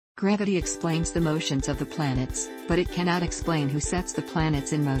Gravity explains the motions of the planets, but it cannot explain who sets the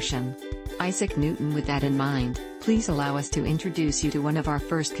planets in motion. Isaac Newton. With that in mind, please allow us to introduce you to one of our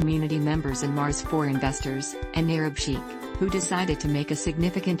first community members and Mars 4 investors, an Arab sheikh, who decided to make a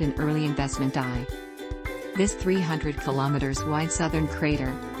significant and early investment. This 300 kilometers wide southern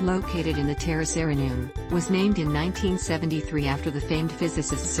crater, located in the Terra Serenum, was named in 1973 after the famed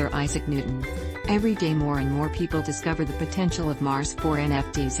physicist Sir Isaac Newton. Every day more and more people discover the potential of Mars 4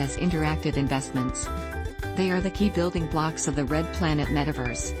 NFTs as interactive investments. They are the key building blocks of the Red Planet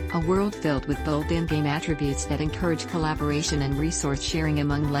metaverse, a world filled with bold in-game attributes that encourage collaboration and resource sharing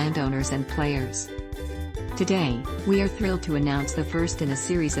among landowners and players. Today, we are thrilled to announce the first in a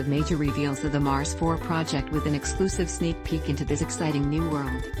series of major reveals of the Mars 4 project with an exclusive sneak peek into this exciting new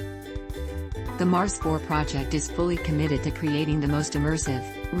world. The Mars 4 project is fully committed to creating the most immersive,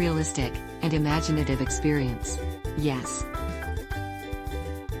 realistic, and imaginative experience. Yes.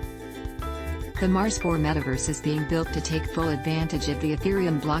 The Mars 4 metaverse is being built to take full advantage of the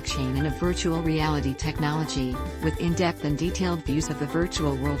Ethereum blockchain and of virtual reality technology, with in-depth and detailed views of the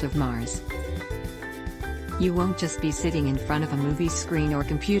virtual world of Mars. You won't just be sitting in front of a movie screen or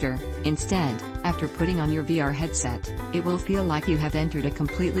computer. Instead, after putting on your VR headset, it will feel like you have entered a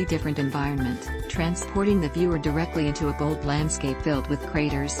completely different environment, transporting the viewer directly into a bold landscape filled with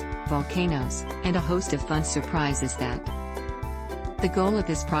craters, volcanoes, and a host of fun surprises. The goal of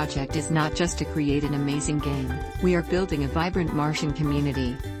this project is not just to create an amazing game. We are building a vibrant Martian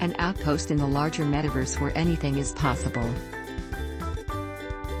community, an outpost in the larger metaverse where anything is possible.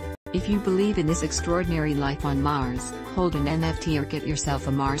 If you believe in this extraordinary life on Mars, hold an NFT or get yourself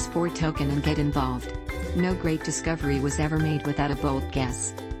a Mars 4 token and get involved. No great discovery was ever made without a bold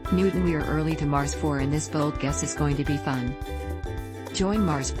guess. Newton. We are early to Mars 4 and this bold guess is going to be fun. Join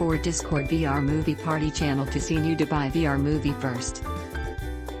Mars 4 Discord VR Movie Party channel to see new Dubai VR movie first.